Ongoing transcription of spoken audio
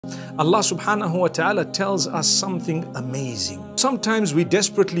Allah subhanahu wa ta'ala tells us something amazing. Sometimes we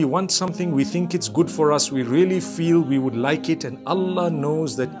desperately want something, we think it's good for us, we really feel we would like it, and Allah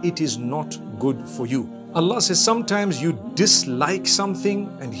knows that it is not good for you. Allah says sometimes you dislike something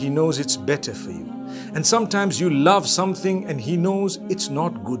and He knows it's better for you. And sometimes you love something and He knows it's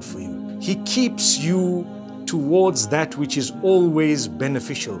not good for you. He keeps you towards that which is always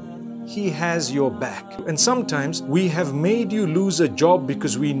beneficial. He has your back. And sometimes we have made you lose a job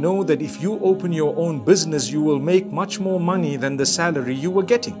because we know that if you open your own business, you will make much more money than the salary you were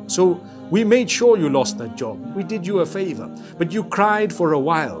getting. So we made sure you lost that job. We did you a favor, but you cried for a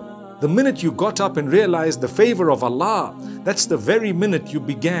while. The minute you got up and realized the favor of Allah, that's the very minute you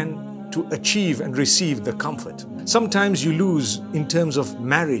began to achieve and receive the comfort. Sometimes you lose in terms of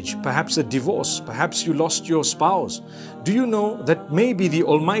marriage, perhaps a divorce, perhaps you lost your spouse. Do you know that maybe the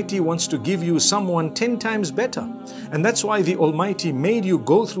Almighty wants to give you someone 10 times better? And that's why the Almighty made you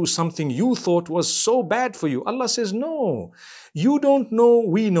go through something you thought was so bad for you. Allah says, no, you don't know,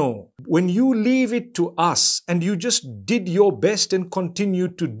 we know. When you leave it to us and you just did your best and continue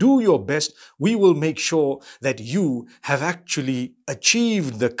to do your best, we will make sure that you have actually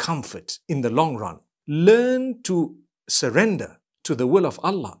achieved the comfort in the long run. Learn to surrender to the will of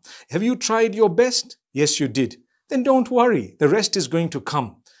Allah. Have you tried your best? Yes, you did. Then don't worry. The rest is going to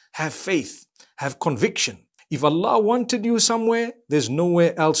come. Have faith. Have conviction. If Allah wanted you somewhere, there's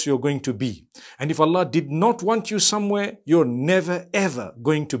nowhere else you're going to be. And if Allah did not want you somewhere, you're never ever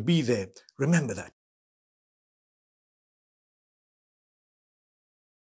going to be there. Remember that.